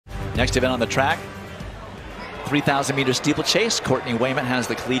Next event on the track, 3,000 meter steeplechase. Courtney Wayment has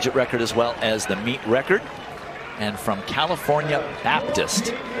the collegiate record as well as the meet record. And from California Baptist,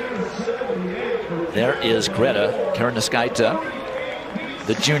 there is Greta Karanaskaita,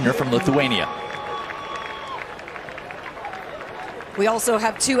 the junior from Lithuania. We also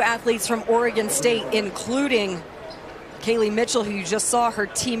have 2 athletes from Oregon State, including Kaylee Mitchell, who you just saw. Her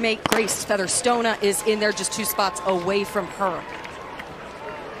teammate Grace Featherstona is in there, just 2 spots away from her.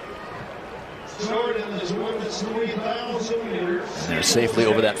 And they're safely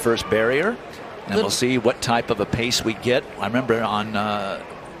over that first barrier. And we'll see what type of a pace we get. I remember on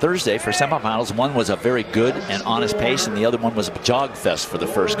Thursday for semifinals, one was a very good and honest pace, and the other one was a jog fest for the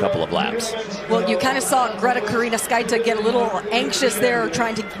first couple of laps. Well, you kind of saw Greta Karanaskaita get a little anxious there,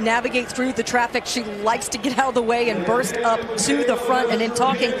 trying to navigate through the traffic. She likes to get out of the way and burst up to the front. And in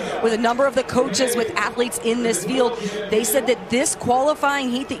talking with a number of the coaches with athletes in this field, they said that this qualifying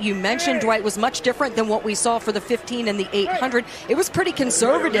heat that you mentioned, Dwight, was much different than what we saw for the 15 and the 800. It was pretty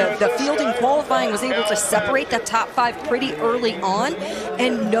conservative. The fielding qualifying was able to separate the top 5 pretty early on,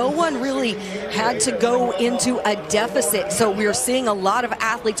 and no one really had to go into a deficit. So we're seeing a lot of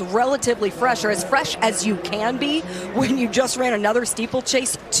athletes relatively fresh, or as fresh as you can be when you just ran another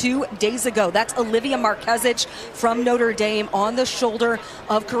steeplechase 2 days ago. That's Olivia Markezich from Notre Dame on the shoulder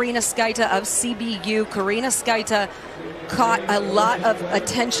of Karanaskaita of CBU. Karanaskaita caught a lot of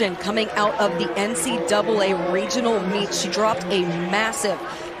attention coming out of the NCAA regional meet. She dropped a massive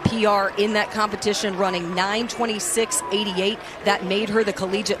PR in that competition, running 9:26.88. That made her the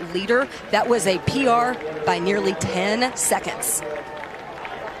collegiate leader. That was a PR by nearly 10 seconds.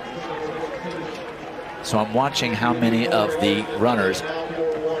 So I'm watching how many of the runners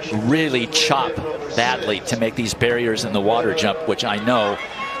really chop badly to make these barriers in the water jump, which I know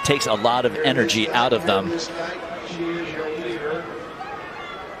takes a lot of energy out of them.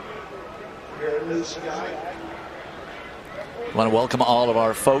 I want to welcome all of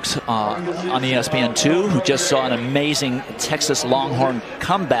our folks on ESPN2 who just saw an amazing Texas Longhorn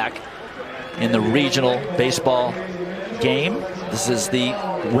comeback in the regional baseball game. This is the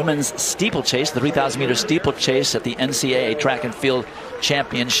women's steeplechase, the 3,000 meter steeplechase at the NCAA Track and Field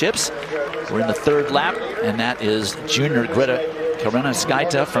Championships. We're in the 3rd lap, and that is junior Greta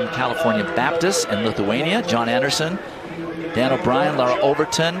Karanaskaita from California Baptist in Lithuania. John Anderson, Dan O'Brien, Laura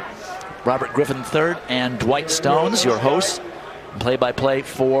Overton, Robert Griffin III, and Dwight Stones, your hosts. Play-by-play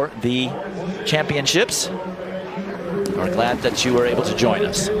for the championships. We're glad that you were able to join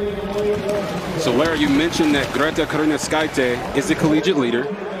us. So Larry, you mentioned that Greta Karanaskaita is the collegiate leader,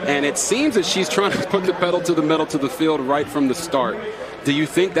 and it seems that she's trying to put the pedal to the metal to the field right from the start. Do you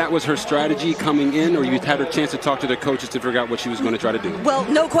think that was her strategy coming in, or you had a chance to talk to the coaches to figure out what she was going to try to do? Well,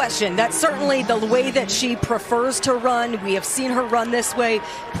 no question. That's certainly the way that she prefers to run. We have seen her run this way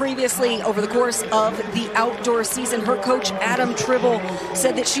previously over the course of the outdoor season. Her coach, Adam Tribble,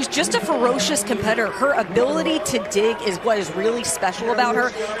 said that she's just a ferocious competitor. Her ability to dig is what is really special about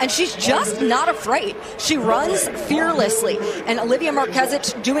her, and she's just not afraid. She runs fearlessly, and Olivia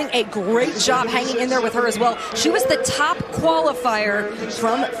Markezich doing a great job hanging in there with her as well. She was the top qualifier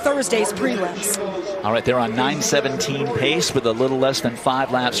from Thursday's prelims. All right, they're on 9:17 pace with a little less than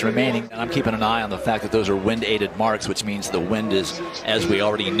 5 laps remaining. And I'm keeping an eye on the fact that those are wind-aided marks, which means the wind is, as we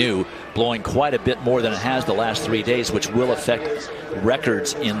already knew, blowing quite a bit more than it has the last 3 days, which will affect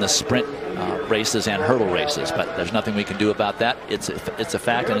records in the sprint races and hurdle races. But there's nothing we can do about that. It's a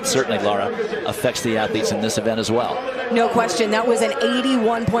fact, and it certainly, Laura, affects the athletes in this event as well. No question. That was an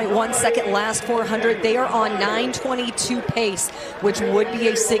 81.1 second last 400. They are on 9:22 pace, which would be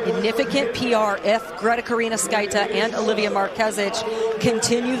a significant PR if Greta Karanaskaita and Olivia Markezich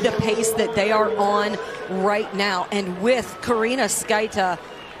continue the pace that they are on right now. And with Karanaskaita,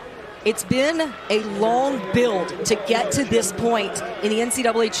 it's been a long build to get to this point in the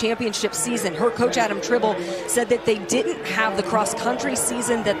NCAA championship season. Her coach, Adam Tribble, said that they didn't have the cross-country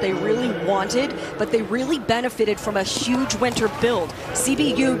season that they really wanted, but they really benefited from a huge winter build.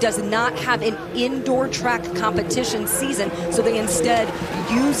 CBU does not have an indoor track competition season, so they instead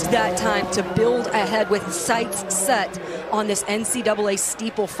used that time to build ahead with sights set on this NCAA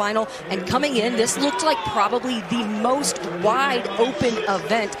steeple final. And coming in, this looked like probably the most wide open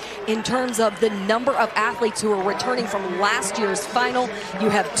event in terms of the number of athletes who are returning from last year's final. You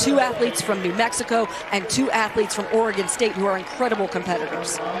have 2 athletes from New Mexico and 2 athletes from Oregon State who are incredible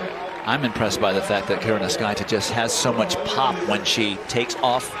competitors. I'm impressed by the fact that Karanaskaita just has so much pop when she takes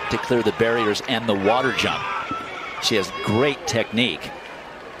off to clear the barriers and the water jump. She has great technique,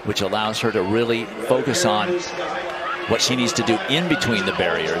 which allows her to really focus on what she needs to do in between the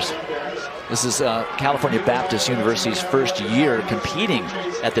barriers. This is California Baptist University's first year competing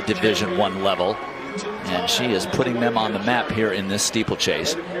at the Division I level. And she is putting them on the map here in this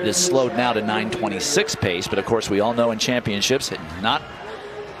steeplechase. It is slowed now to 9:26 pace, but of course we all know in championships, not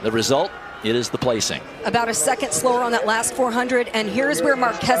the result, it is the placing. About a second slower on that last 400, and here's where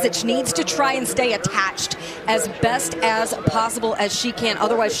Markezich needs to try and stay attached as best as possible as she can.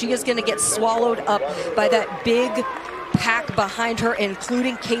 Otherwise, she is going to get swallowed up by that big pack behind her,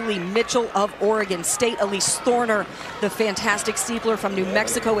 including Kaylee Mitchell of Oregon State. Elise Thorner, the fantastic steepler from New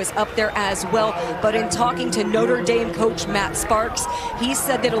Mexico, is up there as well. But in talking to Notre Dame coach Matt Sparks, he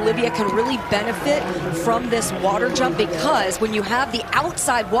said that Olivia can really benefit from this water jump because when you have the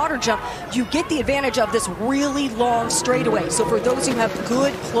outside water jump, you get the advantage of this really long straightaway. So for those who have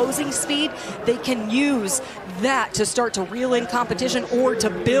good closing speed, they can use that to start to reel in competition or to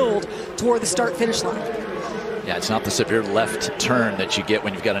build toward the start-finish line. Yeah, it's not the severe left turn that you get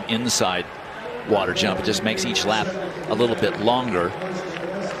when you've got an inside water jump. It just makes each lap a little bit longer.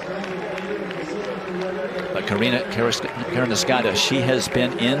 But Karinauskaite, she has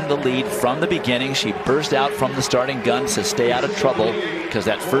been in the lead from the beginning. She burst out from the starting gun to stay out of trouble because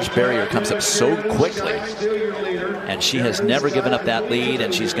that first barrier comes up so quickly. And she has never given up that lead,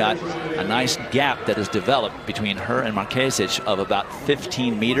 and she's got a nice gap that has developed between her and Markezich of about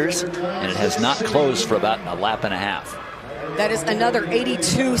 15 meters, and it has not closed for about a lap and a half. That is another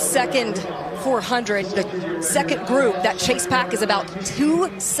 82-second 400. The second group, that chase pack, is about 2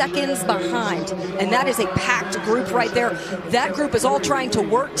 seconds behind, and that is a packed group right there. That group is all trying to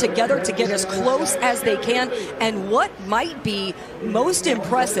work together to get as close as they can, and what might be most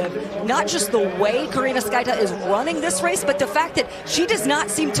impressive, not just the way Karinauskaite is running this race, but the fact that she does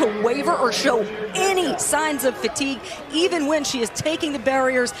not seem to waver or show any signs of fatigue, even when she is taking the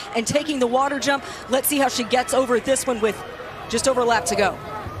barriers and taking the water jump. Let's see how she gets over this one with just over a lap to go.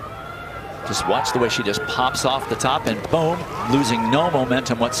 Just watch the way she just pops off the top and boom, losing no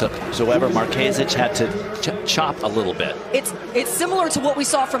momentum whatsoever. Markezich had to chop a little bit. It's similar to what we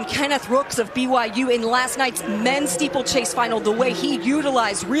saw from Kenneth Rooks of BYU in last night's men's steeplechase final, the way he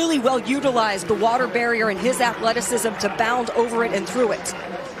really well utilized the water barrier and his athleticism to bound over it and through it.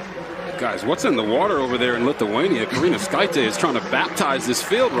 Guys, what's in the water over there in Lithuania? Karinauskaite is trying to baptize this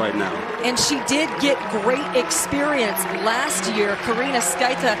field right now. And she did get great experience last year.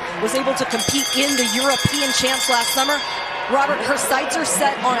 Karinauskaite was able to compete in the European champs last summer. Robert, her sights are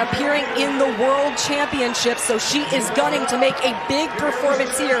set on appearing in the World Championships, so she is gunning to make a big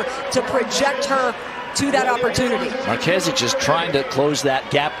performance here to project her to that opportunity. Markezich is trying to close that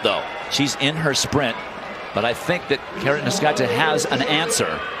gap, though. She's in her sprint, but I think that Karinauskaite has an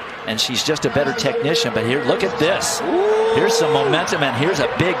answer. And she's just a better technician. But here, look at this. Here's some momentum, and here's a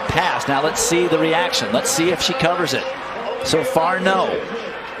big pass. Now let's see the reaction. Let's see if she covers it. So far, no.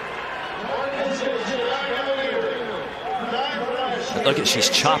 But look at, she's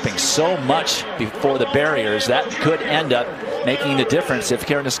chopping so much before the barriers. That could end up making the difference if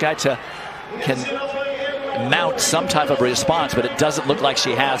Karinauskaite can mount some type of response, but it doesn't look like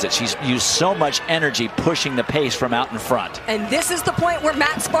she has it. She's used so much energy pushing the pace from out in front. And this is the point where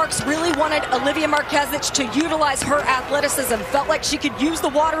Matt Sparks really wanted Olivia Markezich to utilize her athleticism. Felt like she could use the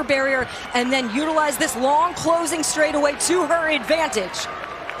water barrier and then utilize this long closing straightaway to her advantage.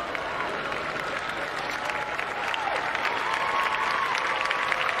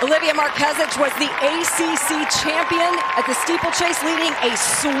 Olivia Markezich was the ACC champion at the steeplechase, leading a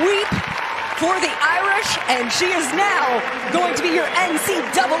sweep for the Irish, and she is now going to be your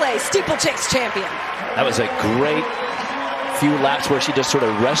NCAA steeplechase champion. That was a great few laps where she just sort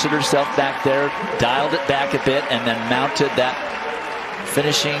of rested herself back there, dialed it back a bit, and then mounted that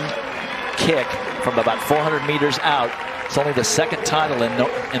finishing kick from about 400 meters out. It's only the second title in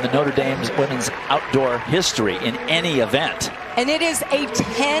the Notre Dame's women's outdoor history in any event. And it is a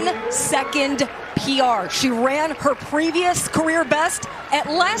 10-second PR. She ran her previous career best at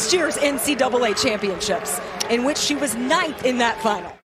last year's NCAA championships, in which she was 9th in that final.